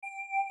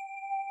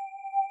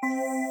This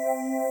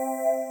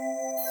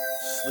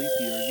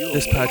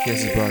podcast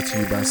is brought to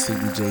you by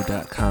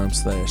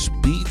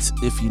sleepyj.com/beats.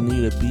 If you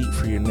need a beat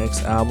for your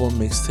next album,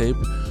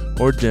 mixtape,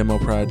 or demo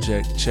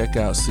project, check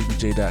out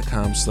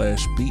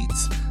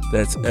sleepyj.com/beats.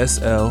 That's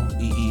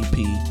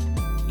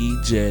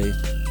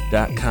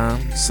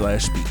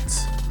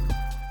sleepej.com/beats.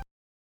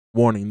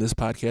 Warning, this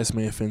podcast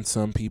may offend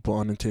some people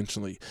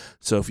unintentionally.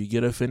 So if you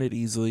get offended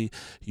easily,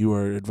 you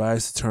are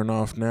advised to turn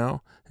off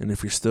now. And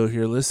if you're still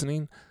here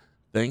listening,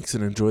 thanks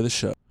and enjoy the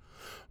show.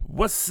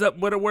 What's up,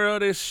 what the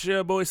world? It's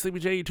your boy Sleepy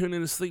J. You tune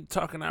in to Sleep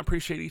Talking. I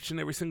appreciate each and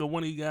every single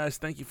one of you guys.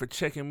 Thank you for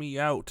checking me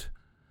out.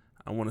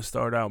 I want to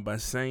start out by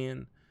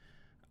saying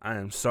I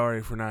am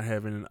sorry for not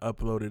having an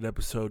uploaded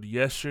episode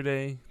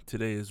yesterday.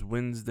 Today is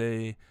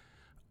Wednesday,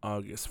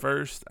 August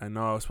 1st. I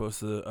know I was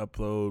supposed to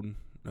upload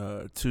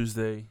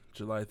Tuesday,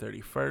 July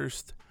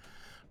 31st,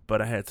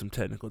 but I had some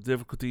technical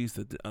difficulties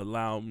that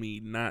allowed me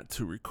not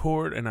to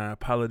record, and I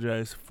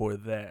apologize for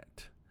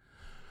that.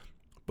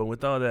 But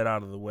with all that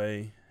out of the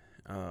way,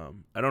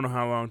 I don't know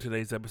how long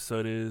today's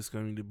episode is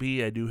going to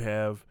be. I do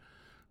have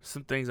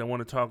some things I want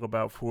to talk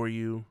about for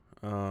you.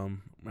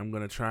 I'm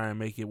going to try and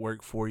make it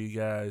work for you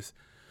guys.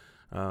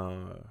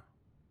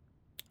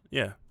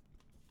 Yeah.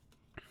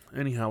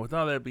 Anyhow, with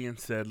all that being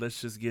said, let's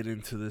just get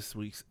into this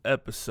week's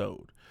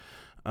episode.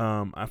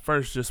 I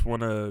first just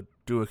want to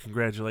do a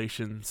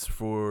congratulations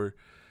for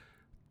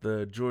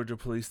the Georgia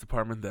Police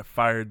Department that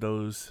fired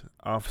those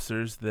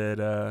officers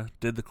that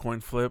did the coin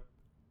flip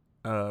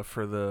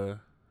for the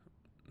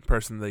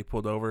person they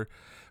pulled over.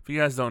 If you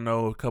guys don't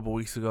know, a couple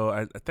weeks ago,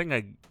 I think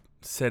I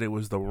said it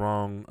was the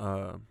wrong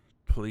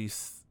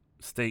policing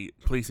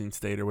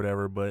state or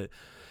whatever, but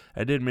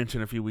I did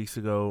mention a few weeks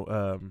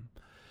ago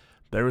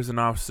there was an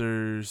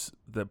officer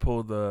that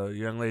pulled the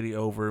young lady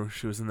over.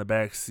 She was in the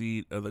back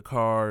seat of the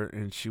car,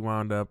 and she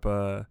wound up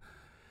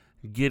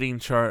getting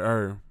charged,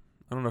 or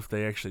I don't know if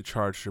they actually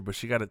charged her, but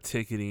she got a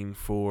ticketing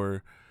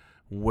for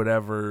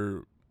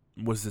whatever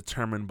was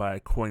determined by a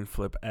coin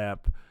flip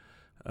app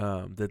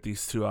that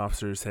these two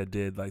officers had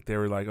did. Like, they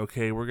were like,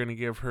 okay, we're going to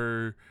give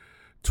her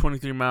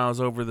 23 miles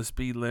over the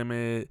speed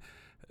limit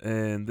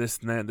and this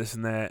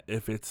and that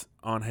if it's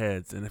on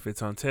heads. And if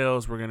it's on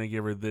tails, we're going to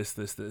give her this.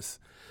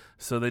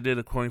 So they did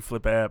a coin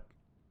flip app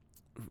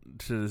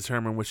to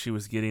determine what she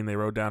was getting. They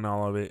wrote down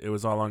all of it. It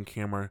was all on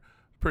camera.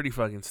 Pretty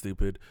fucking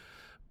stupid.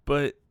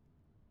 But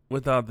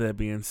with all that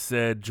being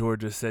said,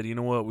 Georgia said, you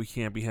know what, we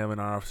can't be having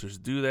our officers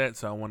do that,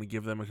 so I want to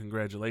give them a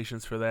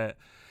congratulations for that.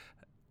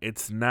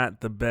 It's not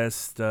the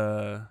best,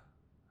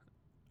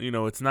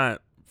 it's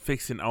not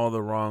fixing all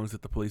the wrongs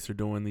that the police are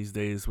doing these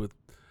days,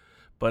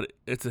 but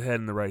it's a head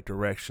in the right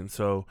direction.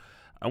 So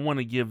I want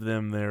to give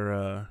them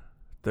their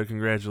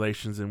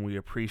congratulations, and we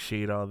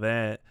appreciate all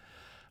that.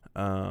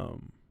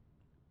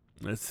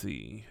 Let's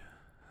see.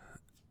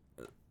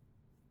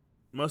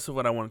 Most of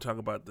what I want to talk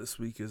about this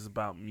week is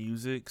about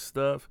music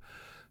stuff,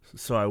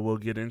 so I will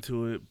get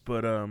into it.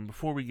 But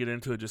before we get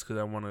into it, just because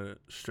I want to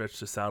stretch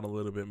this out a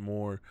little bit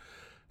more,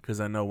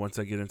 because I know once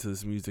I get into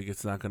this music,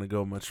 it's not going to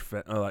go it's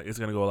going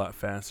to go a lot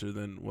faster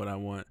than what I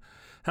want.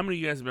 How many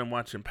of you guys have been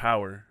watching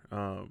Power?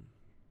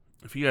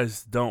 If you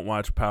guys don't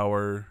watch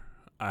Power,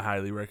 I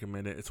highly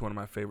recommend it. It's one of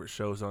my favorite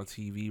shows on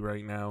TV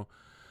right now.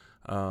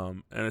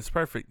 And it's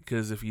perfect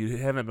because if you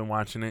haven't been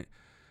watching it,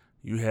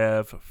 you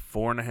have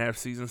 4.5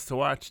 seasons to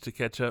watch to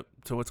catch up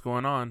to what's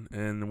going on.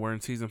 And we're in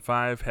season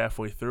 5,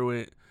 halfway through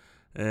it,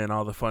 and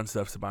all the fun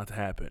stuff's about to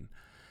happen.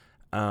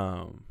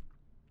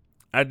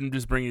 I'm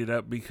just bringing it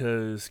up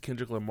because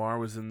Kendrick Lamar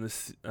was in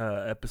this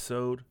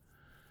episode,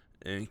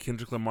 and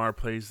Kendrick Lamar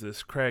plays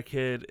this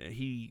crackhead.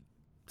 He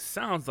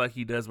sounds like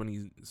he does when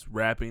he's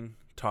rapping,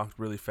 talked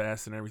really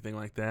fast and everything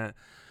like that.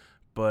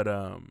 But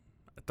I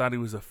thought he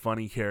was a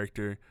funny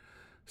character,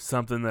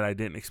 something that I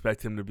didn't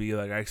expect him to be.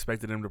 Like, I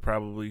expected him to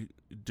probably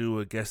do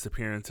a guest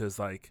appearance as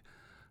like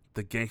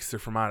the gangster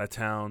from out of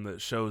town that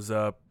shows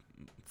up,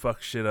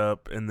 fucks shit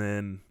up, and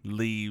then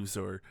leaves,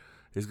 or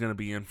is going to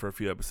be in for a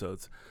few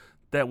episodes.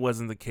 That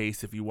wasn't the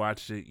case. If you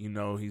watched it, you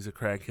know he's a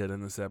crackhead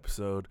in this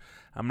episode.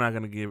 I'm not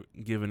going to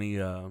give any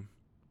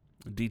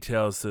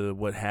details to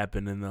what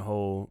happened in the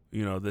whole,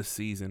 this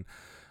season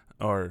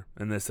or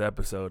in this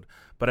episode.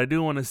 But I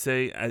do want to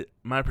say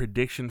my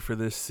prediction for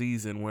this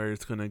season, where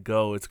it's going to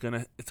go, it's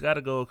got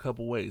to go a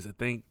couple ways. I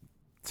think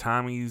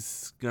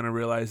Tommy's going to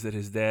realize that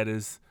his dad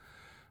is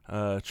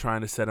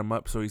trying to set him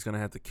up, so he's going to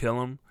have to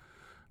kill him.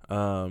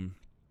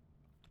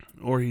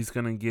 Or he's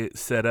going to get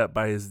set up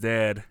by his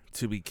dad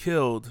to be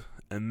killed,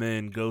 and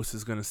then Ghost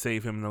is going to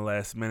save him in the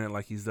last minute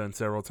like he's done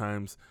several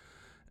times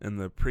in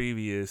the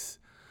previous,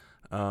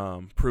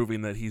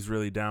 proving that he's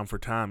really down for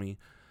Tommy.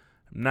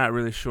 I'm not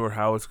really sure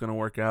how it's going to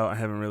work out. I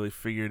haven't really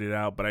figured it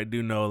out, but I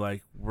do know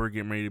like we're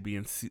getting ready to be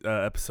in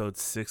episode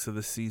 6 of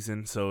the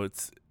season, so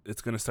it's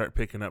going to start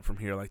picking up from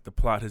here. Like, the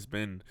plot has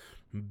been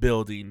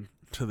building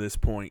to this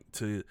point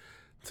to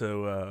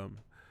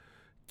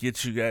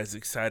get you guys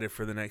excited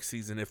for the next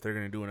season, if they're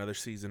going to do another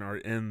season or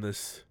in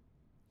this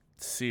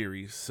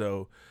series.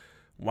 So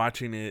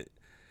watching it,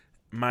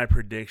 my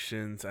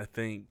predictions, I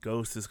think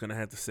Ghost is going to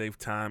have to save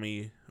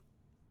Tommy,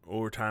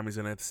 overtime. He's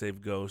gonna have to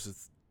save Ghost.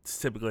 It's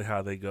typically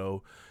how they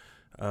go.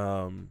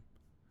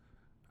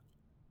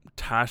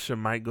 Tasha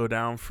might go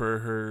down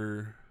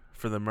for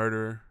the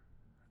murder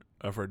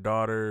of her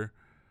daughter,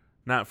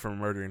 not for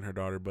murdering her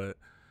daughter, but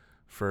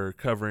for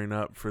covering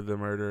up for the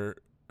murder.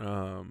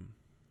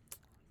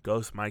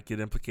 Ghost might get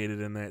implicated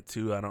in that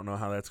too. I don't know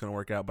how that's gonna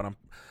work out, but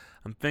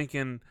I'm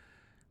thinking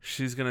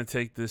she's gonna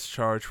take this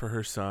charge for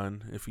her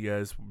son. If you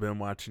guys been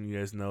watching, you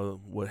guys know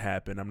what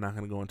happened. I'm not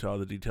gonna go into all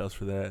the details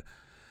for that.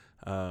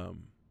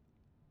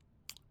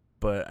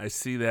 But I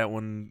see that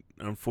one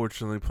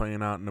unfortunately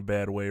playing out in a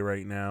bad way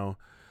right now.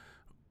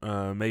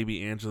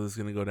 Maybe Angela's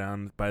gonna go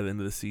down by the end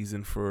of the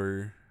season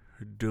for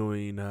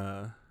doing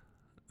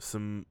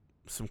some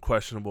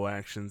questionable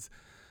actions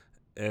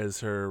as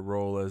her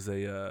role as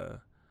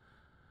a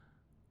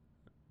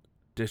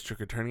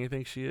district attorney. I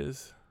think she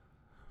is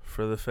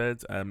for the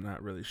feds. I'm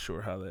not really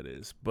sure how that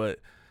is, but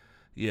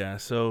yeah.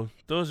 So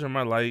those are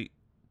my light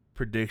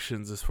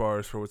predictions as far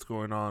as for what's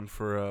going on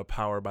for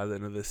Power by the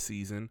end of this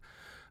season.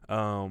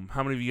 How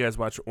many of you guys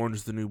watch Orange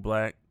is the New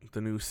Black,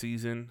 the new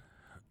season?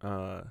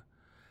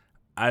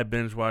 I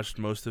binge watched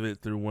most of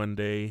it through one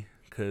day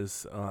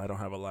because I don't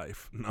have a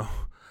life. No.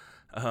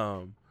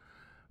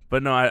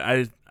 But no,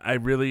 I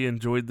really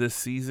enjoyed this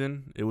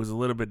season. It was a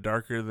little bit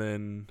darker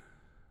than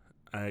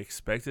I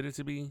expected it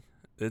to be.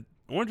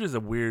 Orange is a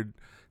weird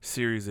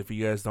series if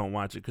you guys don't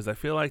watch it, because I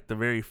feel like the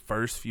very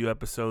first few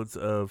episodes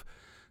of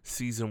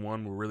season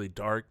 1 were really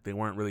dark. They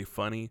weren't really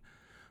funny.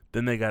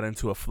 Then they got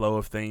into a flow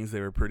of things.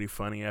 They were pretty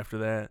funny after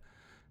that.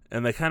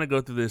 And they kind of go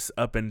through this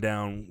up and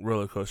down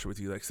roller coaster with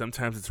you. Like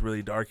sometimes it's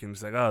really dark and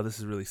it's like, oh, this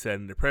is really sad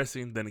and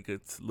depressing. Then it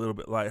gets a little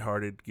bit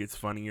lighthearted, gets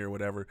funnier or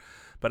whatever.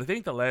 But I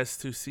think the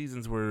last 2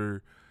 seasons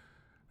were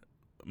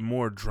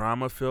more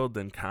drama filled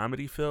than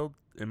comedy filled.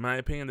 In my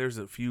opinion, there's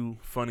a few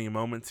funny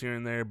moments here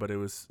and there, but it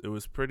was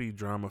pretty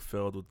drama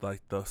filled with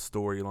like the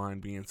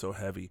storyline being so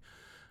heavy.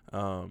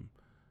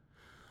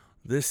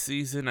 This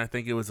season, I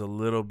think it was a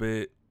little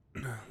bit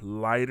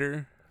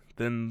lighter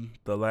than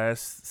the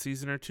last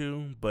season or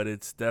 2, but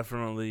it's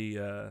definitely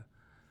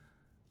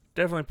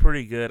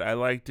pretty good. I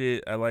liked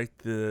it. I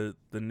liked the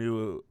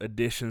new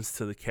additions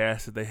to the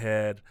cast that they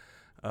had.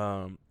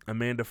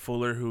 Amanda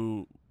Fuller,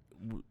 who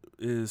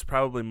is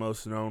probably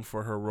most known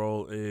for her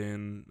role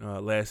in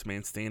Last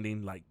Man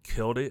Standing, like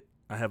killed it.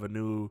 I have a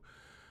new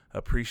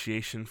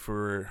appreciation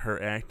for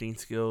her acting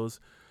skills.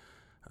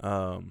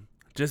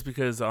 Just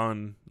because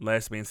on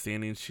Last Man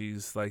Standing,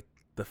 she's like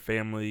the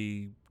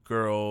family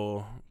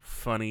girl,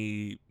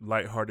 funny,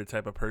 lighthearted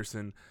type of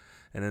person,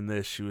 and in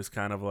this, she was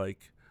kind of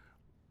like,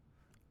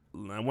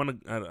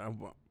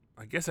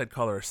 I guess I'd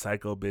call her a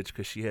psycho bitch,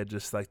 because she had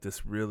just like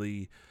this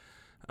really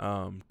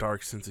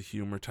dark sense of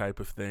humor type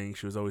of thing.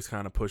 She was always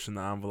kind of pushing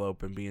the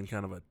envelope and being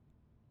kind of a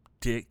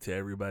dick to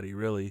everybody,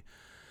 really.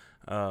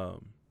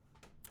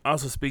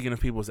 Also, speaking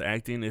of people's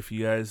acting, if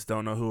you guys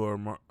don't know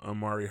who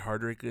Omari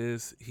Hardwick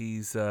is,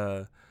 he's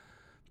the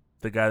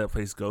guy that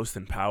plays Ghost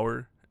in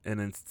Power. And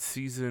in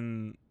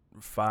season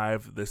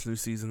 5, this new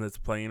season that's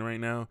playing right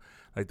now,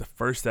 like the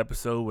first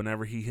episode,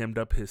 whenever he hemmed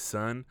up his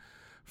son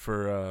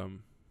for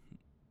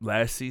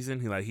last season,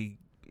 he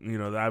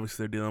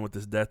obviously they're dealing with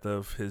this death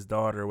of his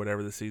daughter or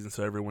whatever this season,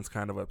 so everyone's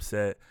kind of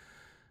upset.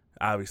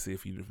 Obviously,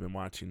 if you've been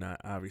watching,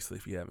 not obviously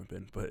if you haven't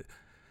been, but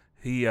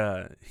he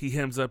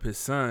hems up his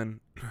son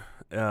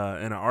in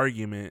an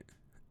argument,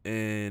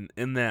 and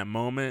in that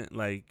moment,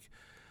 like,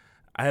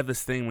 I have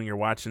this thing when you're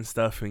watching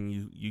stuff and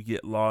you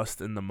get lost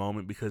in the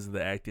moment because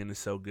the acting is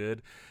so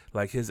good.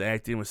 Like, his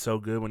acting was so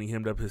good when he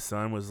hemmed up his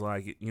son, was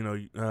like,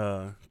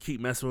 keep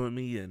messing with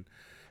me and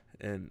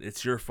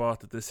it's your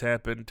fault that this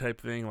happened type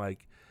thing.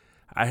 Like,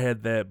 I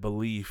had that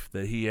belief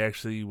that he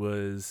actually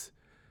was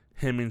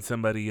hemming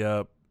somebody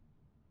up,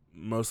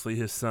 mostly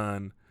his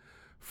son,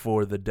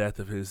 for the death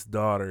of his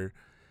daughter,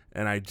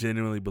 and I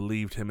genuinely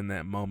believed him in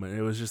that moment.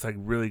 It was just like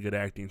really good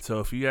acting. So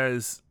if you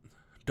guys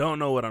don't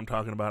know what I'm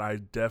talking about, I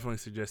definitely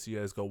suggest you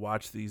guys go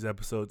watch these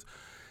episodes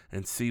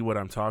and see what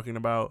I'm talking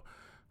about,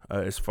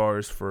 as far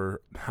as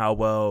for how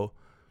well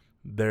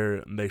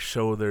they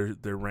show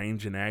their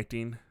range in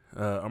acting.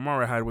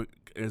 Omari Hardwick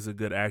is a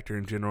good actor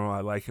in general.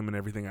 I like him in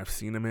everything I've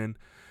seen him in,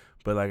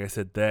 but like I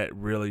said, that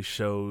really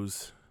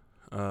shows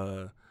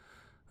an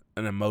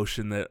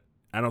emotion that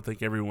I don't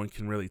think everyone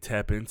can really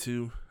tap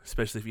into,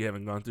 especially if you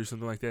haven't gone through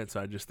something like that.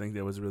 So I just think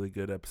that was really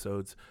good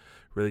episodes,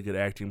 really good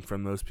acting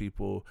from those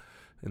people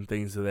and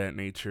things of that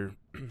nature.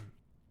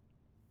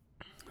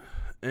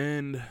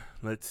 And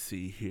let's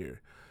see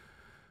here.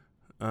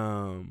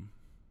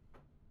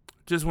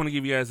 Just want to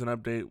give you guys an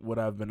update what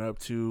I've been up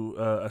to,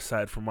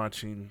 aside from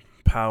watching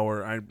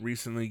Power. I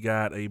recently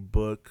got a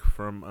book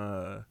from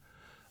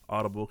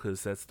Audible,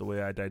 because that's the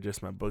way I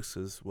digest my books,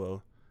 because,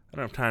 well, I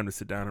don't have time to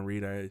sit down and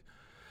read.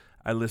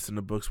 I listen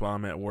to books while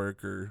I'm at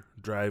work or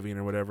driving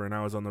or whatever, and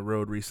I was on the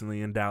road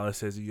recently in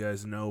Dallas, as you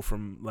guys know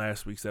from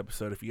last week's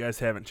episode. If you guys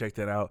haven't checked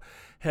that out,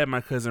 had my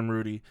cousin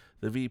Rudy,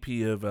 the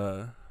VP of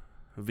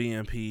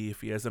VMP.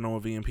 If you guys don't know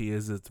what VMP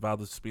is, it's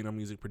Valdo Spino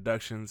Music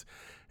Productions.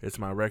 It's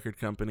my record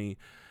company.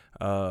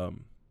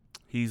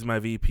 He's my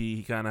VP.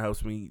 He kind of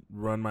helps me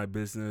run my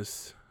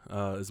business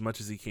as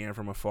much as he can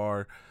from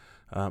afar.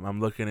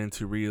 I'm looking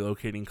into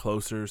relocating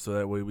closer so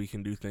that way we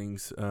can do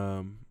things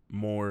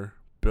more,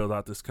 build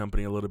out this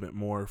company a little bit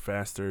more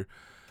faster,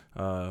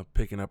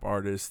 picking up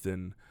artists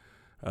and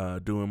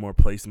doing more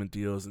placement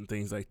deals and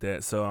things like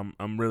that. So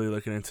I'm really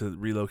looking into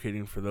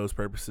relocating for those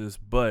purposes.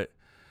 But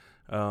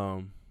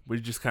we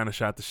just kind of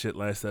shot the shit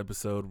last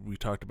episode. We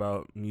talked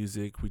about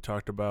music, we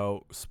talked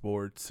about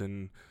sports,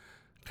 and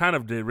kind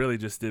of did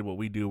what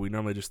we do. We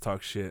normally just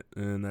talk shit,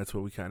 and that's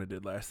what we kind of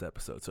did last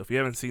episode. So if you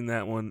haven't seen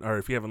that one, or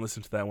if you haven't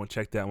listened to that one,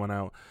 check that one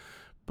out.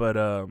 But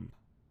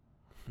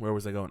where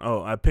was I going?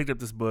 Oh, I picked up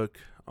this book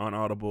on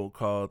Audible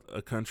called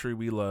A Country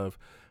We Love,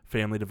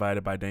 Family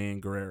Divided by Diane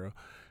Guerrero.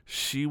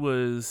 She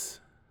was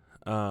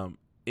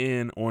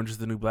in Orange is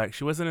the New Black.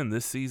 She wasn't in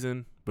this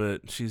season,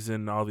 but she's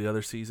in all the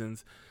other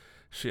seasons.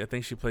 I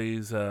think she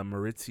plays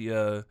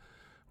Maritza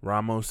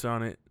Ramos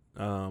on it,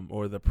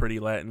 or the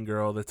pretty Latin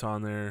girl that's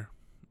on there.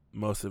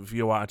 If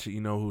you watch it,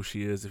 you know who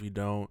she is. If you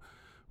don't,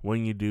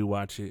 when you do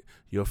watch it,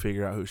 you'll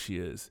figure out who she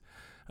is.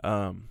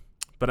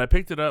 But I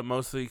picked it up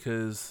mostly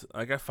because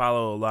I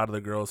follow a lot of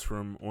the girls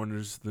from Orange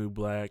is the New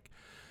Black,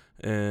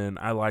 and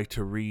I like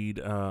to read.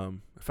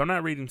 If I'm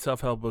not reading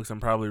self-help books, I'm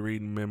probably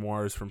reading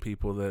memoirs from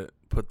people that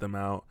put them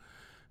out.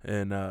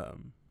 And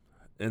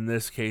in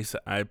this case,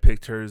 I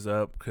picked hers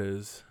up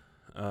because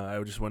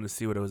I just wanted to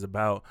see what it was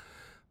about.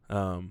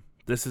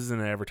 This isn't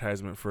an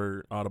advertisement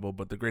for Audible,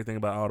 but the great thing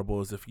about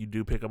Audible is if you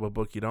do pick up a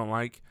book you don't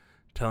like,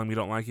 tell them you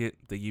don't like it,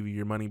 they give you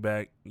your money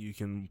back. You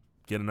can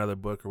get another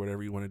book or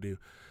whatever you want to do.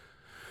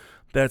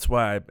 That's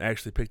why I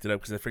actually picked it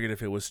up, because I figured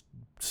if it was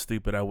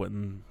stupid, I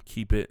wouldn't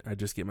keep it. I'd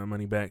just get my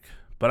money back.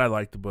 But I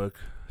like the book.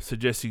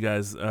 Suggest you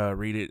guys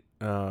read it,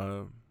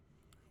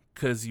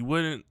 because you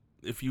wouldn't,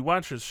 if you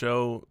watch her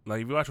show,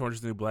 like if you watch Orange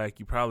is the New Black,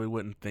 you probably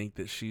wouldn't think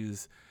that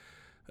she's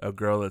a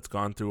girl that's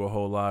gone through a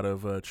whole lot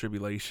of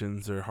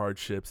tribulations or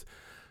hardships,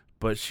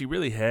 but she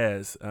really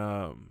has.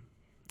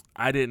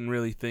 I didn't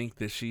really think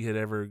that she had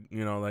ever,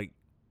 like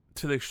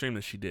to the extreme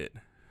that she did.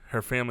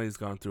 Her family has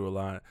gone through a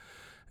lot,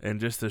 and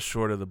just the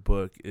short of the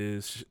book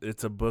is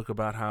it's a book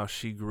about how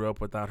she grew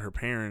up without her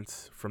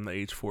parents from the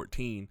age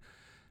 14.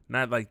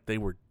 Not like they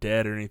were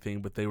dead or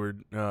anything, but they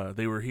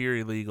were here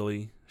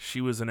illegally. She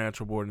was a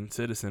natural born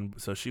citizen,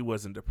 so she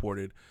wasn't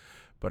deported,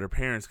 but her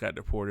parents got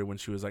deported when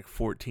she was like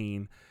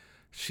 14.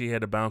 She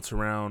had to bounce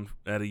around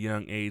at a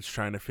young age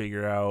trying to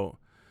figure out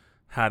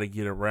how to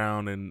get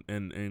around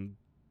and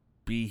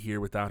be here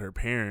without her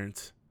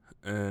parents.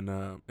 And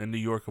in New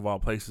York, of all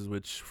places,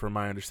 which from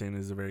my understanding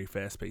is a very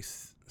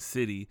fast-paced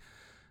city,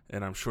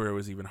 and I'm sure it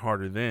was even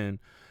harder then,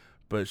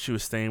 but she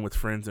was staying with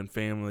friends and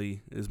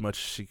family as much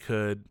as she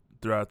could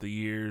throughout the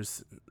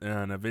years,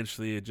 and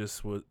eventually it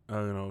just was,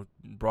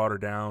 brought her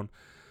down.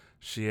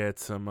 She had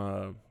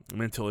some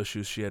mental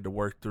issues she had to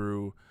work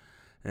through,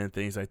 and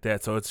things like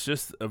that. So it's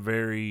just a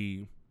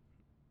very,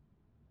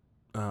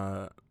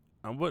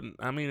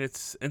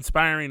 it's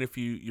inspiring if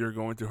you're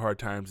going through hard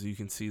times. You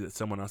can see that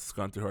someone else has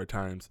gone through hard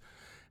times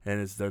and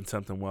has done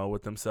something well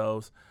with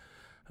themselves,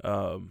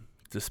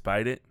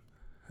 despite it.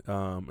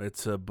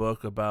 It's a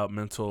book about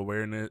mental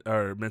awareness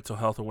or mental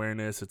health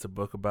awareness. It's a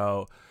book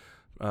about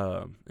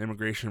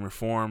immigration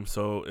reform.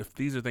 So if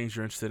these are things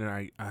you're interested in,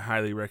 I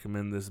highly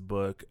recommend this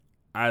book.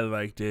 I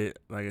liked it.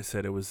 Like I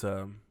said, it was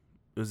a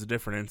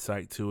different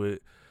insight to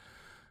it,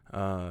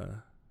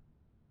 to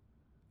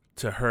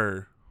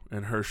her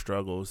and her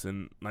struggles.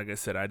 And like I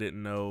said, I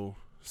didn't know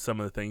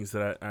some of the things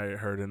that I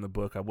heard in the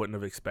book. I wouldn't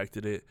have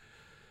expected it.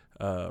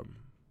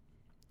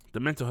 The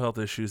mental health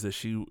issues that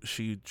she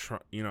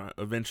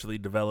eventually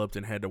developed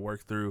and had to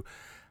work through.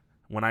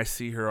 When I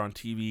see her on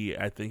TV,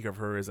 I think of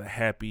her as a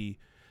happy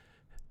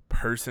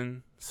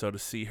person. So to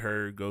see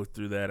her go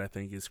through that, I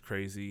think is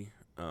crazy.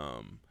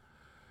 And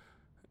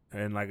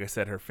like I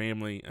said, her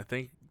family, I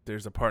think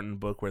there's a part in the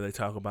book where they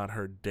talk about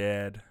her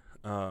dad,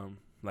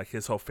 like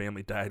his whole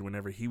family died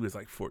whenever he was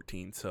like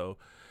 14. So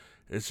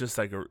it's just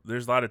like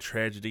there's a lot of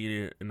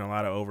tragedy and a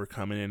lot of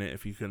overcoming in it.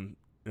 If you can,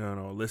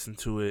 listen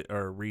to it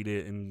or read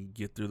it and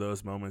get through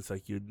those moments,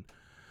 like you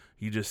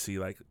just see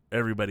like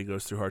everybody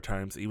goes through hard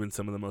times, even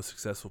some of the most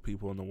successful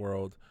people in the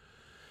world.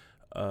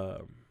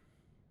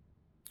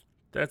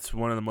 That's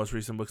one of the most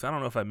recent books. I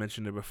don't know if I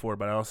mentioned it before,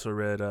 but I also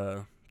read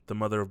The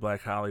Mother of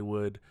Black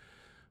Hollywood,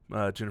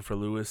 Jennifer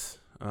Lewis.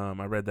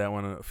 I read that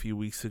one a few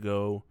weeks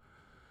ago,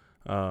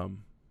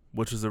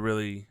 which was a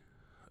really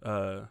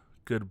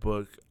good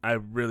book. I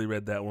really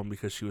read that one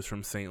because she was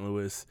from St.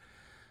 Louis,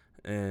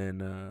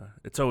 and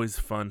it's always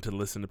fun to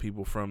listen to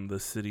people from the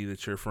city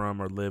that you're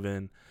from or live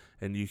in,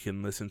 and you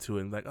can listen to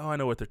it and like, oh, I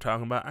know what they're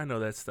talking about. I know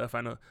that stuff.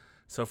 I know.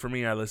 So for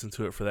me, I listened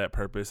to it for that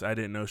purpose. I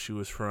didn't know she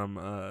was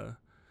from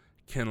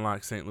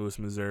Kinloch, St. Louis,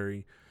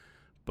 Missouri,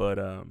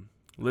 but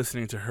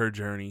listening to her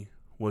journey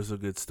was a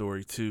good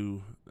story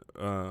too.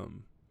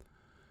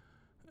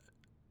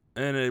 And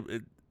a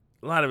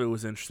lot of it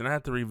was interesting. I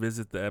have to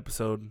revisit the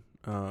episode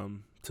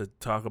to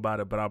talk about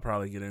it, but I'll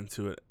probably get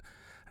into it.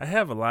 I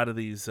have a lot of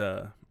these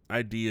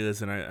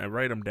ideas, and I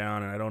write them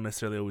down, and I don't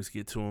necessarily always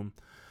get to them.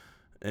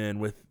 And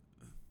with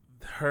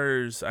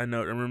hers, I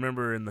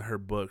remember in her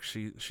book,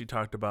 she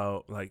talked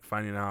about like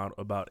finding out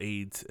about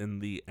AIDS in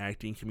the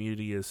acting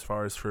community as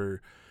far as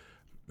for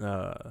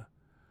uh,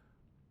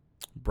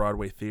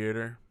 Broadway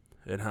theater,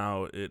 and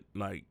how it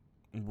like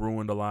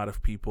ruined a lot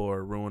of people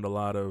or ruined a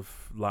lot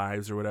of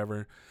lives or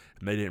whatever,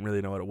 and they didn't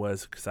really know what it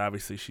was because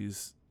obviously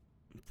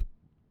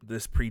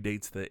this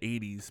predates the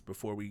 80s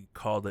before we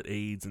called it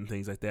AIDS and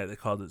things like that. They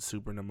called it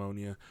super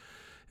pneumonia.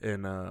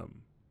 And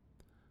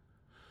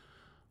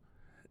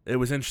it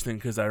was interesting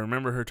because I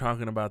remember her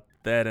talking about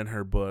that in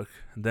her book.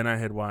 And then I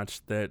had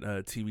watched that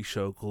TV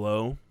show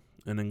Glow.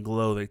 And in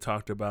Glow, they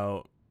talked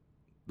about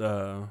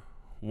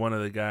one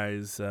of the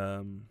guys,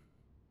 I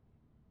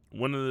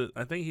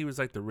think he was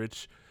like the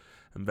rich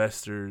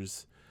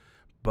investor's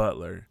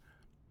butler.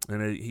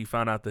 And he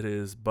found out that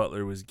his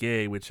butler was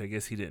gay, which I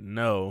guess he didn't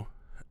know.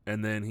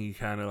 And then he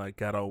kind of like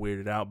got all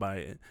weirded out by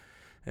it.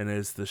 And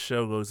as the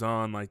show goes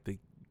on, like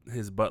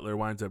his butler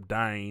winds up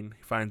dying.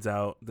 He finds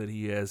out that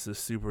he has this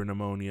super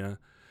pneumonia,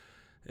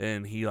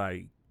 and he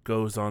like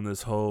goes on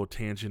this whole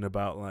tangent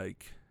about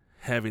like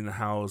having the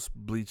house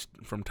bleached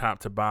from top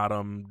to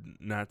bottom,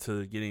 not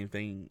to get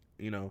anything,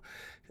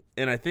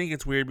 And I think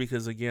it's weird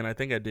because, again, I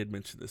think I did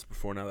mention this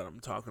before now that I'm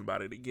talking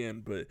about it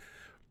again, but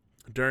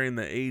during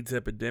the AIDS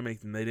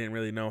epidemic, and they didn't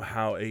really know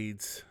how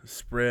AIDS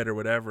spread or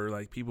whatever,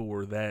 like people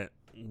were that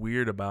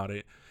weird about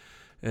it.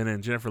 And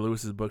in Jennifer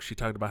Lewis's book, she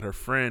talked about her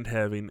friend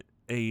having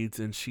AIDS,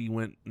 and she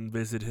went and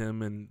visited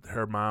him, and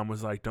her mom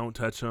was like, don't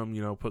touch him,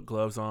 put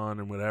gloves on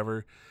and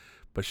whatever.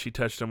 But she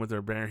touched him with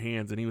her bare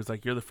hands, and he was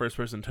like, you're the first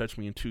person to touch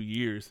me in 2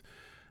 years.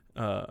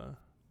 And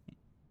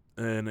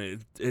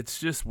it's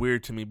just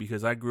weird to me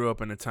because I grew up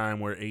in a time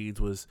where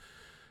AIDS was,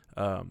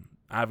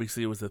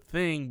 obviously it was a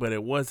thing, but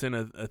it wasn't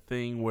a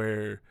thing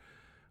where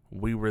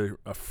we were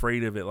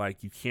afraid of it.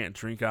 Like, you can't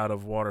drink out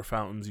of water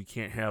fountains, you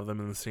can't have them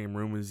in the same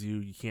room as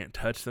you can't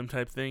touch them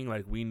type thing.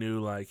 Like, we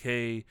knew like,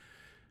 hey,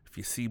 if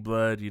you see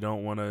blood, you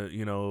don't want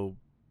to,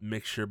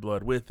 mix your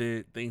blood with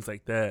it, things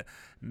like that.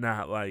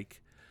 Not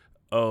like,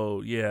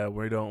 oh yeah,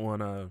 we don't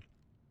want to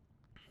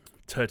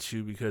touch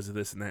you because of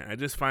this and that. I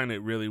just find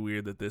it really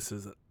weird that this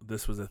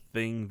was a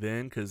thing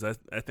then, because I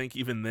think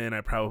even then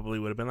I probably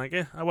would have been like,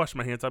 I wash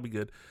my hands, I'll be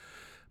good,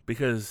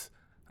 because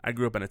I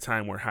grew up in a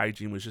time where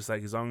hygiene was just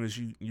like, as long as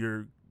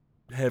you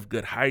have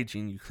good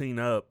hygiene, you clean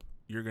up,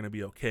 you're gonna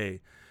be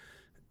okay.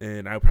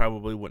 And I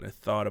probably wouldn't have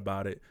thought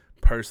about it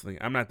personally.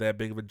 I'm not that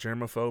big of a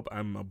germaphobe.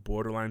 I'm a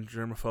borderline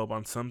germaphobe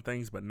on some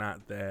things, but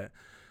not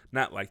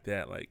like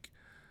that. Like,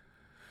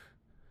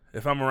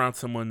 if I'm around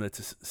someone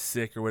that's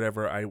sick or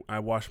whatever, I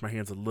wash my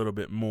hands a little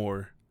bit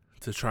more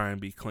to try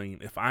and be clean.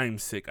 If I'm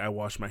sick, I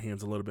wash my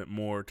hands a little bit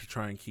more to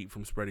try and keep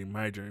from spreading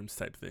my germs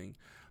type thing.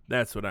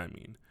 That's what I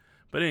mean.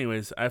 But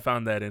anyways, I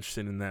found that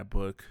interesting in that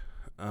book,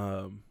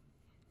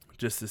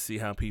 just to see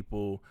how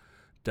people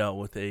dealt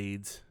with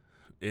AIDS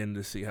and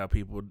to see how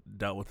people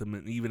dealt with them.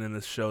 And even in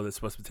this show that's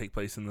supposed to take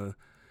place in the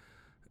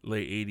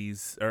late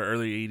 80s or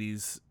early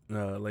 80s,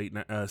 late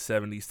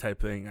 70s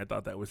type thing, I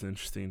thought that was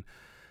interesting.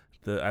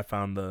 I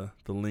found the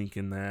link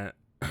in that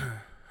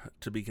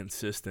to be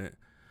consistent.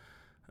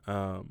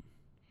 I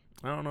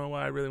don't know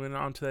why I really went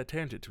on to that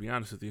tangent, to be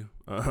honest with you.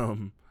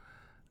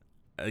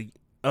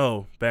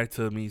 Back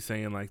to me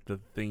saying like the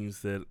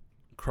things that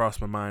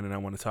cross my mind and I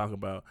want to talk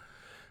about.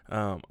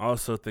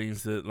 Also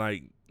things that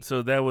like,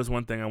 so that was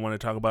one thing I want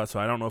to talk about. So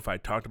I don't know if I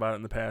talked about it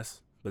in the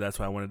past, but that's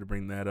why I wanted to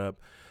bring that up.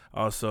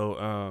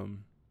 Also,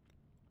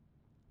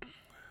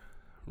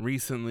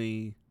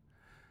 recently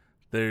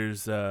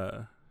there's,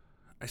 I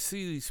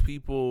see these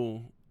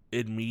people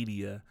in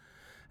media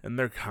and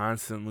they're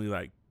constantly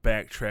like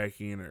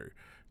backtracking or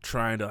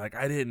trying to like,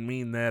 I didn't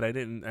mean that. I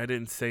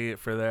didn't say it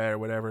for that or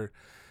whatever.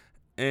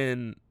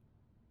 And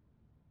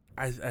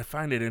I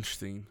find it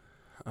interesting,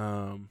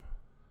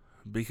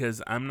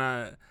 because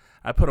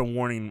I put a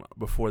warning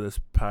before this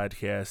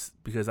podcast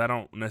because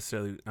I'm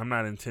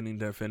not intending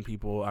to offend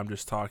people. I'm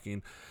just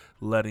talking,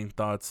 letting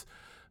thoughts,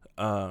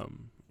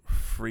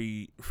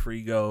 free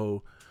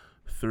go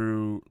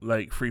through,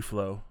 like free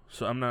flow.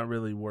 So I'm not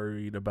really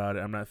worried about it.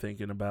 I'm not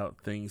thinking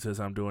about things as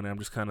I'm doing it. I'm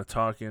just kind of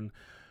talking,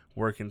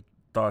 working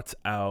thoughts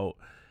out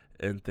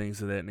and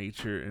things of that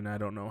nature. And I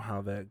don't know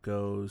how that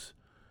goes.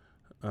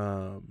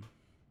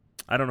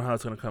 I don't know how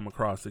it's going to come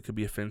across. It could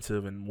be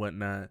offensive and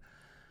whatnot.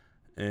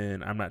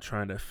 And I'm not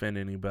trying to offend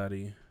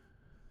anybody.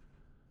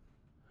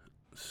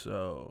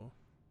 So,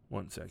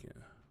 one second.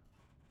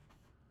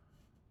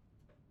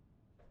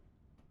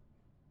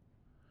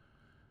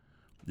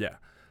 Yeah.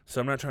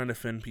 So I'm not trying to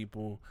offend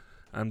people.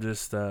 I'm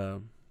just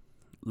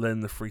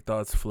letting the free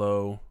thoughts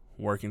flow,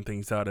 working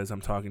things out as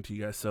I'm talking to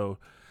you guys. So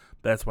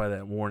that's why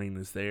that warning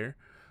is there.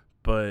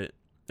 But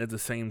at the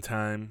same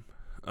time,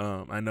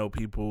 I know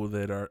people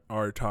that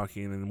are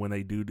talking, and when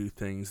they do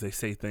things, they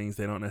say things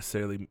they don't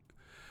necessarily,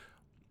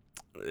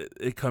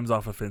 it comes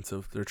off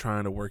offensive. They're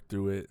trying to work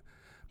through it.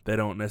 They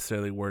don't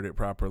necessarily word it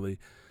properly.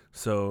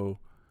 So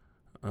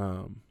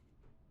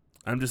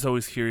I'm just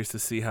always curious to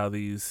see how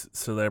these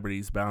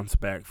celebrities bounce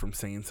back from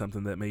saying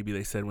something that maybe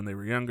they said when they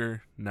were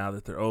younger. Now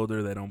that they're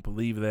older, they don't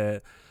believe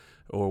that,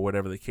 or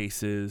whatever the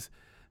case is.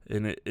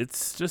 And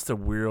it's just a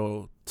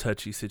real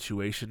touchy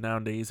situation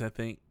nowadays, I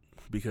think,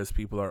 because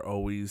people are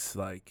always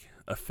like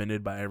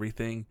offended by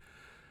everything.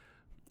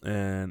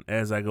 And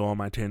as I go on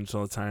my tangents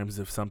all the times,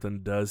 if something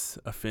does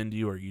offend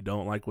you or you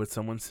don't like what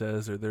someone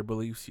says or their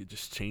beliefs, you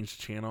just change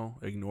the channel,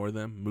 ignore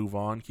them, move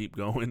on, keep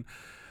going.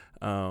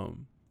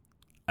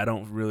 I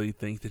don't really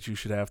think that you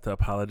should have to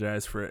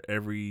apologize for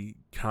every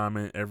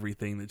comment,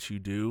 everything that you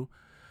do.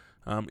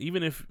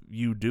 Even if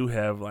you do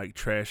have like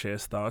trash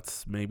ass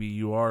thoughts, maybe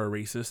you are a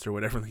racist or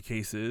whatever the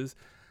case is.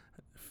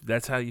 If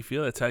that's how you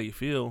feel. That's how you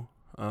feel.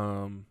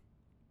 You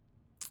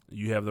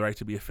have the right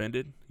to be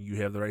offended. You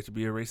have the right to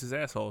be a racist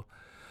asshole.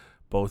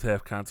 Both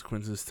have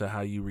consequences to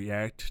how you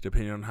react,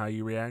 depending on how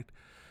you react.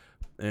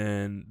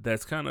 And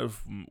that's kind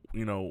of,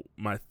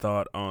 my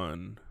thought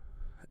on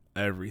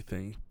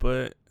everything.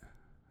 But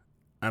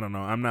I don't know.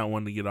 I'm not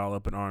one to get all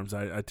up in arms.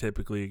 I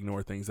typically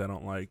ignore things I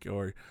don't like,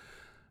 or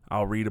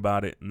I'll read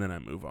about it and then I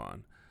move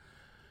on.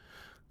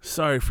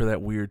 Sorry for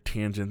that weird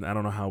tangent. I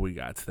don't know how we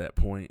got to that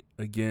point.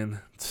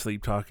 Again,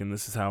 sleep talking.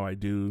 This is how I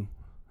do.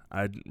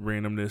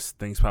 Randomness,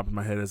 things pop in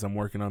my head as I'm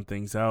working on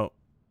things out.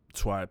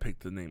 That's why I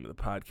picked the name of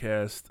the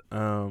podcast.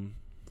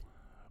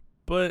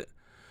 But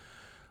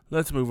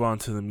let's move on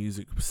to the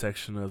music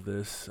section of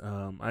this.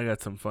 I got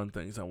some fun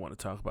things I want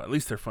to talk about. At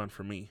least they're fun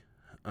for me.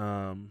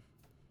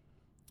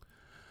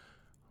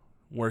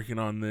 Working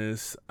on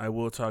this. I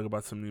will talk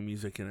about some new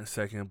music in a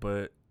second,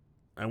 but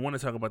I want to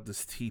talk about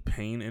this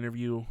T-Pain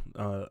interview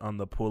on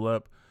the Pull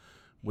Up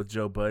with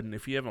Joe Budden.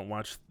 If you haven't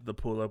watched the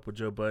Pull Up with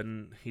Joe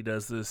Budden, he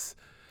does this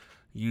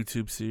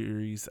YouTube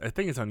series. I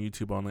think it's on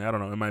YouTube only. I don't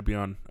know. It might be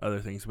on other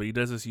things, but he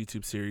does this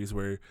YouTube series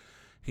where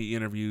he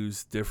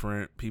interviews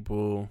different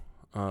people.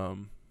 I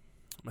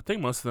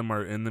think most of them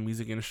are in the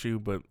music industry,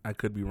 but I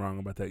could be wrong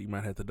about that. You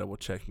might have to double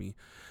check me.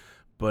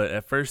 But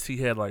at first he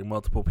had like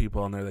multiple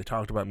people on there. They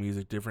talked about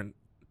music, different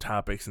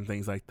topics and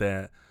things like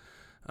that.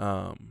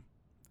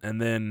 And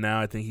then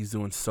now I think he's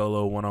doing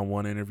solo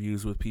one-on-one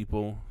interviews with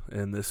people.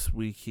 And this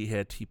week he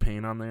had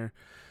T-Pain on there.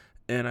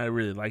 And I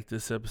really liked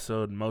this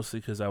episode, mostly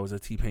because I was a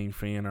T-Pain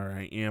fan, or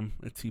I am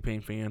a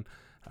T-Pain fan.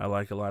 I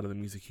like a lot of the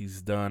music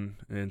he's done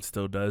and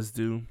still does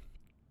do.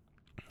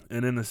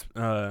 And in this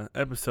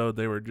episode,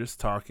 they were just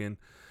talking.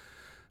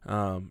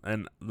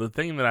 And the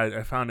thing that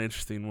I found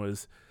interesting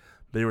was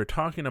they were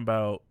talking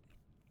about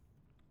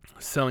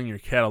selling your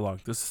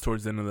catalog. This is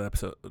towards the end of the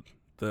episode.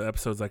 The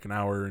episode's like an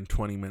hour and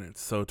 20 minutes.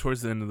 So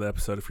towards the end of the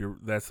episode,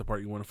 that's the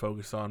part you want to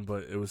focus on,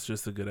 but it was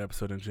just a good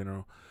episode in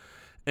general.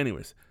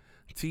 Anyways,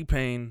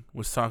 T-Pain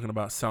was talking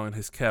about selling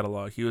his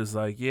catalog. He was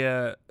like,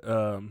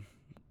 I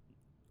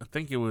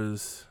think it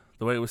was,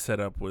 the way it was set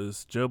up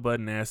was Joe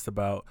Budden asked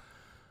about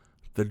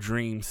The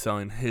Dream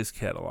selling his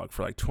catalog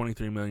for like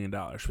 $23 million,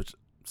 which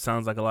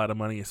sounds like a lot of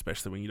money,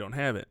 especially when you don't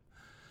have it.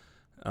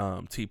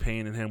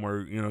 T-Pain and him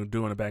were,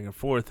 doing it back and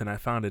forth, and I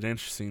found it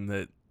interesting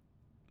that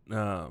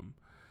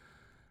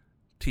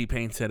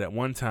T-Pain said at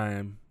one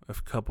time, a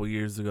couple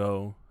years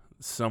ago,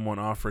 someone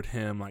offered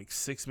him like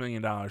 $6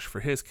 million for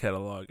his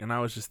catalog. And I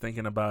was just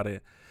thinking about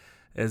it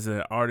as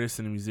an artist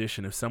and a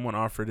musician. If someone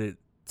offered it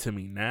to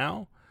me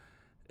now,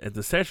 at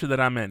the stature that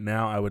I'm at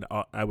now,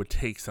 I would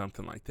take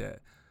something like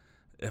that.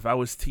 If I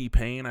was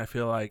T-Pain, I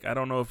feel like, I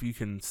don't know if you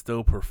can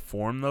still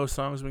perform those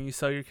songs when you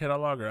sell your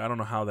catalog, or I don't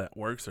know how that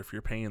works, or if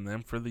you're paying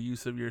them for the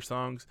use of your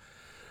songs.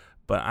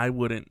 But I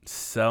wouldn't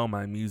sell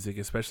my music,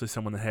 especially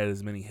someone that had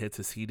as many hits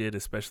as he did,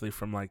 especially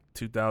from like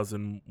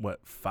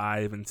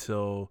 2005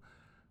 until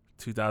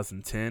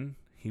 2010.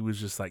 He was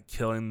just like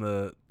killing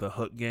the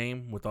hook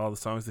game with all the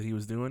songs that he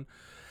was doing.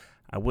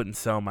 I wouldn't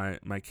sell my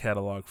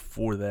catalog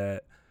for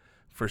that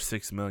for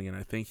 $6 million.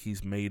 I think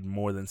he's made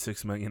more than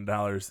 $6 million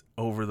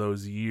over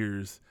those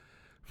years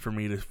for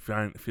me to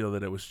feel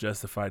that it was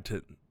justified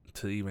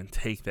to even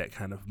take that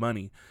kind of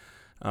money.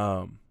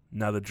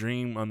 Now The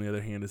Dream, on the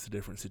other hand, is a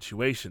different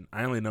situation.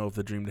 I only know of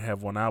The Dream to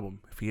have one album.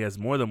 If he has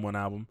more than one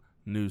album,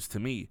 news to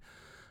me.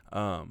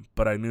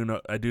 But I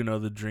do know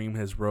The Dream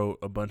has wrote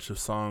a bunch of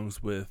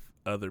songs with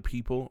other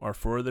people or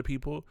for other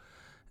people,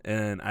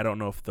 and I don't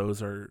know if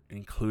those are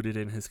included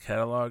in his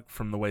catalog.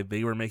 From the way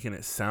they were making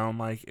it sound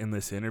like in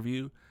this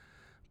interview,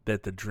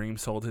 that The Dream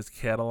sold his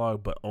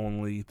catalog, but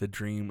only The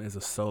Dream as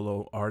a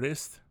solo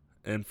artist,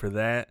 and for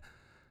that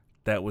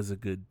was a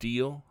good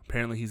deal.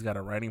 Apparently he's got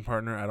a writing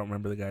partner. I don't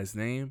remember the guy's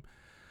name,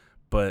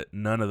 but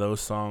none of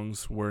those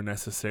songs were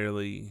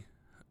necessarily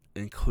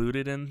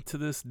included into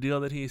this deal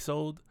that he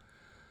sold.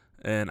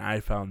 And I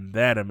found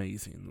that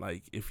amazing.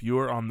 Like, if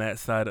you're on that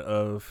side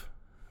of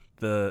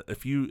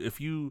if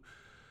you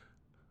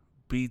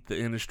beat the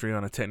industry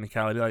on a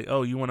technicality, like,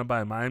 oh, you want to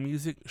buy my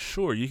music?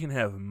 Sure, you can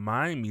have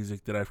my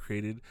music that I've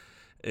created,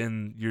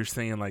 and you're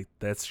saying like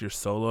that's your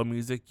solo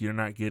music. You're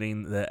not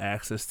getting the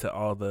access to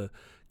all the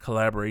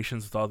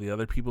collaborations with all the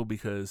other people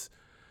because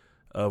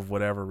of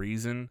whatever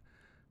reason,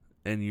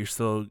 and you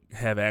still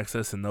have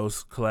access, and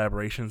those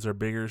collaborations are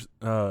bigger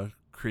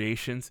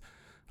creations.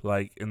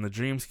 Like in the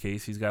Dreams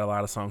case, he's got a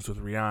lot of songs with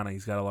Rihanna.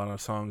 He's got a lot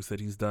of songs that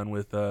he's done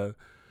with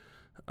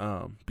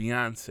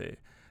Beyonce.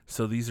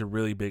 So these are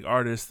really big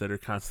artists that are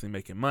constantly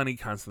making money,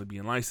 constantly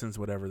being licensed,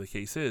 whatever the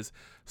case is.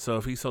 So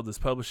if he sold this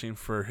publishing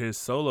for his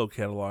solo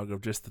catalog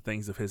of just the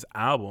things of his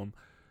album,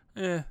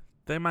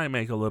 they might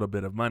make a little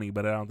bit of money,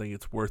 but I don't think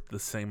it's worth the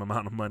same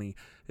amount of money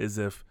as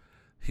if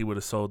he would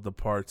have sold the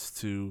parts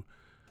to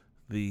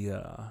the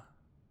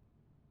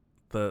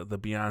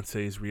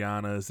Beyonces,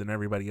 Rihannas, and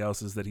everybody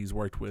else's that he's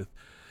worked with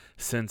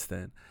since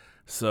then.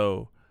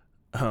 So,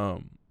 I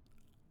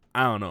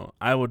don't know.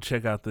 I would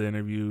check out the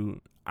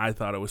interview. I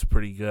thought it was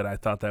pretty good. I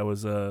thought that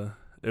was it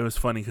was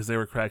funny because they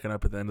were cracking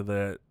up at the end of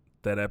that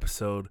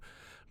episode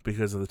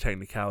because of the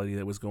technicality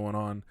that was going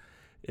on.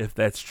 If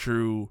that's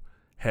true,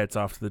 hats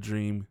off to the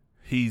Dream.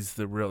 He's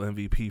the real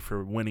MVP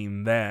for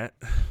winning that.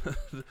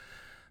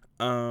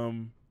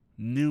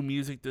 New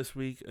music this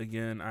week.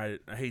 Again, I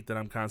hate that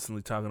I'm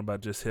constantly talking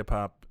about just hip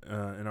hop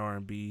and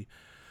R&B,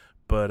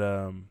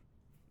 but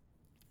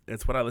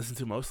it's what I listen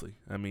to mostly.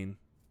 I mean,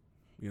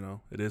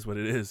 it is what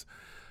it is.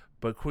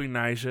 But Queen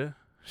Naija,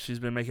 she's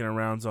been making her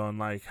rounds on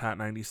like Hot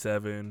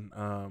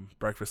 97,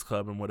 Breakfast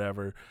Club, and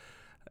whatever.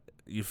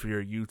 If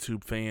you're a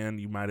YouTube fan,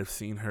 you might have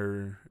seen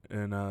her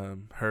and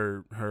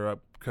her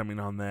upcoming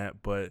on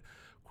that. But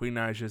Queen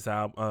Naija's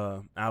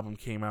album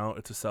came out.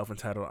 It's a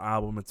self-entitled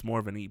album. It's more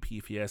of an EP,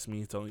 if you ask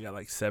me. It's only got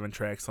like 7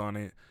 tracks on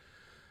it.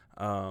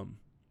 I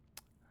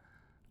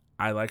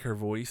like her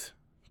voice.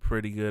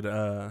 Pretty good.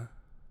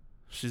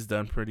 She's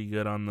done pretty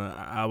good on the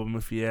album,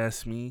 if you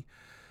ask me.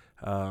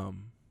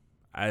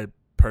 I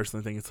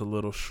personally think it's a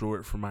little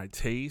short for my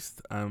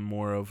taste. I'm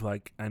more of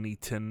like, I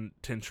need 10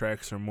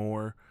 tracks or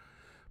more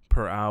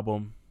per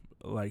album,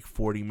 like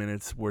 40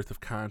 minutes worth of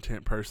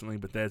content personally,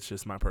 but that's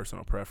just my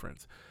personal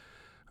preference.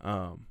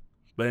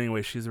 But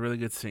anyway, she's a really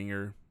good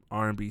singer,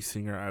 R&B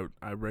singer.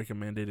 I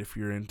recommend it if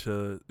you're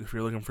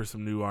looking for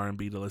some new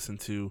R&B to listen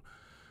to.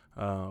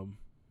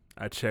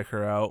 I check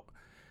her out.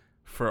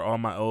 For all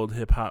my old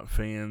hip hop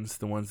fans,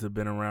 the ones that have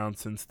been around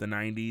since the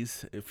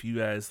 90s, if you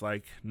guys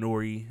like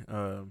Nori,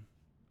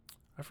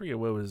 I forget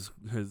what was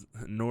his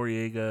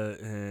Noriega,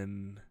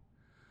 and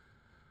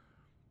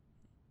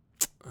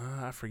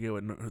I forget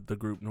what the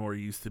group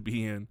Nori used to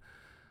be in.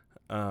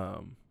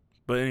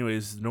 But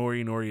anyways,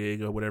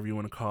 Noriega, whatever you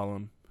want to call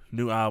him.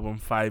 New album,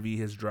 5E,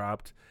 has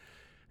dropped.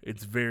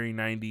 It's very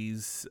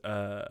 90s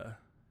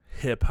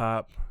hip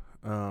hop,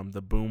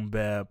 the boom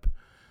bap,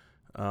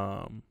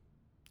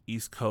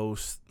 East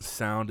Coast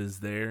sound is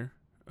there.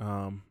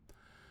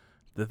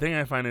 The thing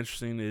I find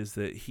interesting is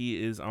that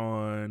he is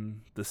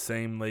on the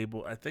same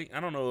label. I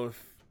don't know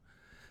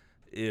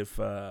if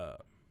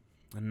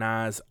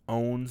Nas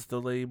owns the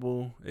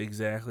label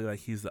exactly, like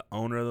he's the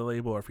owner of the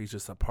label, or if he's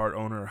just a part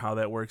owner, or how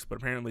that works. But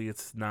apparently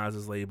it's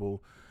Nas's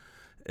label,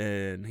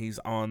 and he's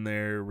on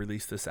there,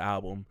 released this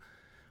album.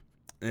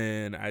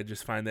 And I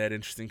just find that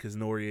interesting because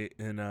Nori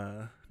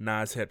and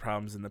Nas had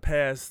problems in the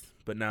past,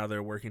 but now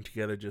they're working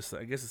together. Just,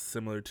 I guess it's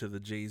similar to the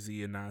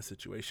Jay-Z and Nas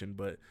situation,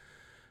 but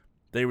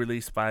they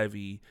released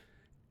 5E.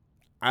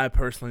 I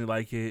personally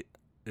like it.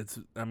 I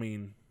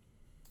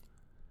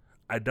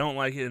don't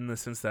like it in the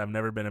sense that I've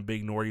never been a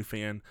big Nori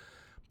fan,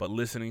 but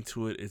listening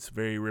to it, it's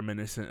very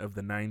reminiscent of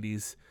the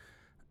 90s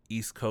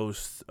East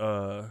Coast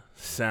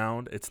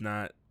sound. It's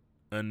not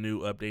a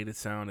new updated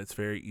sound. It's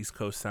very East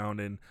Coast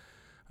sounding,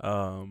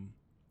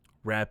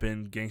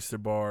 rapping, gangster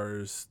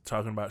bars,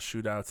 talking about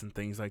shootouts and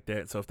things like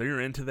that. So if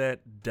you're into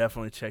that,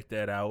 definitely check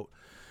that out.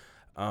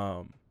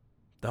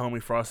 The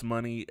homie Frost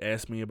Money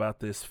asked me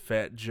about this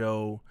Fat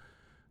Joe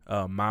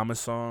Mama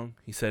song.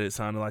 He said it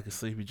sounded like a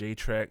Sleepy J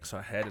track, so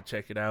I had to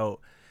check it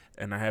out.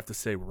 And I have to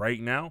say right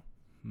now,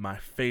 my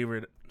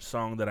favorite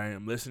song that I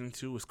am listening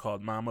to is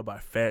called Mama by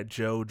Fat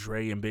Joe,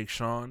 Dre, and Big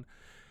Sean.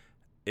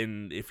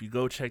 And if you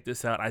go check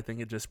this out, I think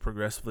it just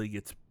progressively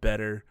gets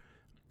better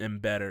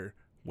and better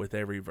with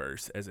every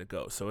verse as it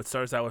goes. So it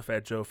starts out with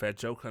Fat Joe. Fat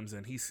Joe comes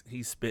in. He's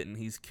spitting.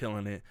 He's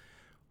killing it.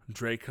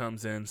 Dre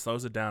comes in,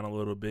 slows it down a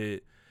little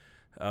bit,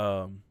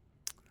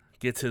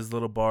 gets his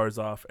little bars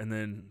off, and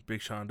then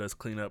Big Sean does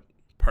clean up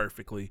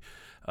perfectly.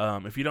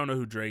 If you don't know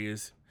who Dre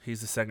is,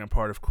 he's the second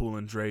part of Cool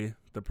and Dre,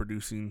 the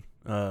producing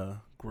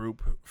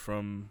group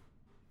from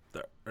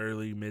the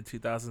early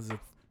mid-2000s.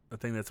 I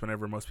think that's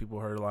whenever most people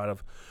heard a lot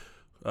of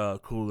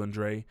Cool and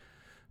Dre.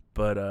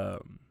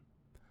 But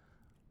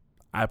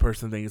I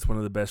personally think it's one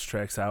of the best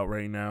tracks out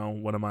right now.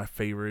 One of my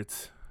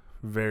favorites.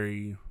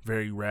 Very,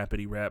 very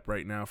rapidy rap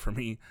right now for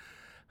me.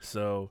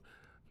 So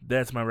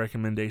that's my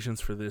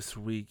recommendations for this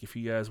week. If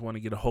you guys want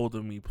to get a hold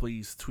of me,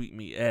 please tweet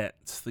me at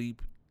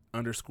sleep_E_J.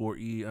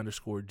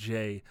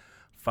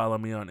 Follow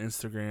me on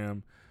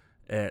Instagram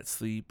at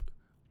sleep,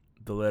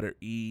 the letter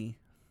E,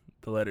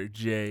 the letter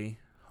J,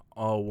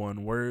 all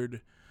one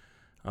word.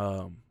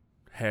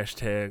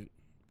 Hashtag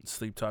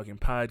Sleep Talking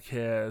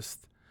Podcast.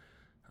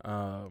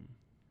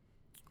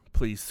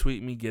 Please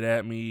tweet me, get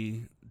at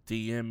me,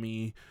 DM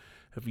me.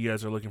 If you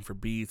guys are looking for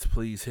beats,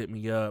 please hit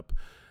me up.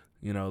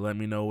 let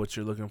me know what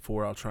you're looking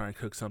for. I'll try and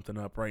cook something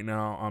up. Right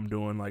now, I'm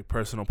doing like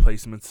personal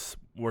placements,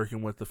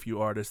 working with a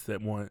few artists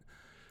that want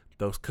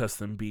those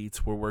custom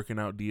beats. We're working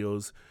out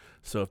deals.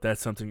 So if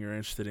that's something you're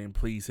interested in,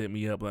 please hit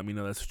me up. Let me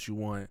know that's what you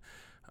want.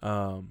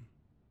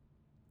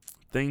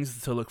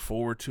 Things to look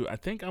forward to. I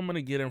think I'm going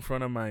to get in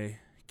front of my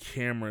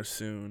camera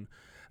soon.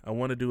 I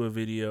want to do a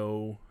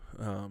video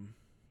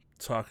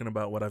talking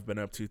about what I've been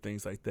up to,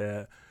 things like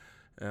that.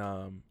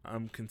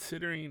 I'm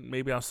considering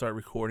maybe I'll start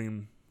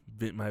recording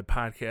my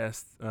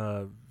podcast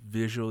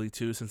visually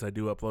too, since I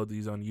do upload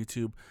these on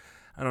YouTube.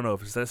 I don't know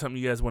if that's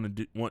something you guys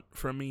want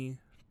from me,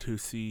 to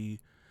see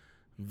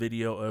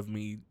video of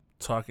me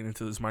talking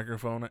into this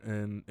microphone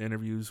and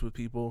interviews with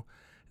people.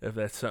 If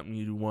that's something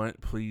you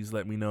want, please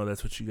let me know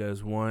that's what you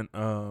guys want.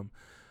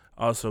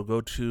 Also,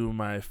 go to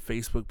my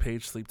Facebook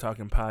page, Sleep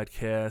Talking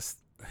Podcast.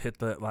 Hit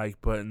that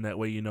like button. That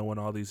way you know when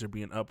all these are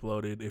being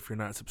uploaded if you're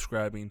not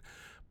subscribing.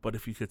 But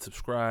if you could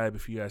subscribe,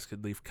 if you guys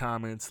could leave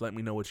comments, let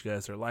me know what you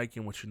guys are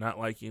liking, what you're not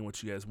liking,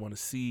 what you guys want to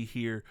see,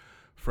 hear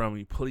from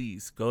me.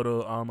 Please go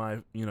to all my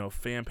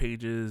fan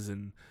pages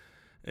and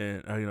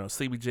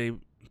Sleepy J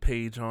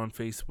page on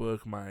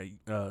Facebook, my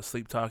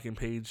Sleep Talking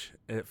page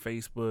at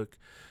Facebook,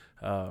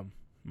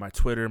 my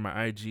Twitter,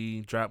 my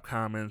IG. Drop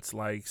comments,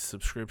 likes,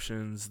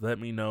 subscriptions. Let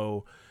me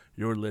know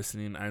you're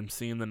listening. I'm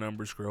seeing the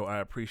numbers grow. I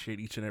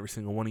appreciate each and every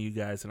single one of you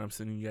guys, and I'm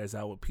sending you guys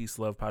out with peace,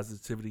 love,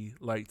 positivity,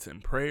 lights,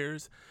 and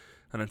prayers.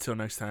 And until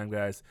next time,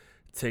 guys,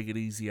 take it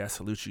easy. I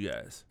salute you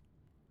guys.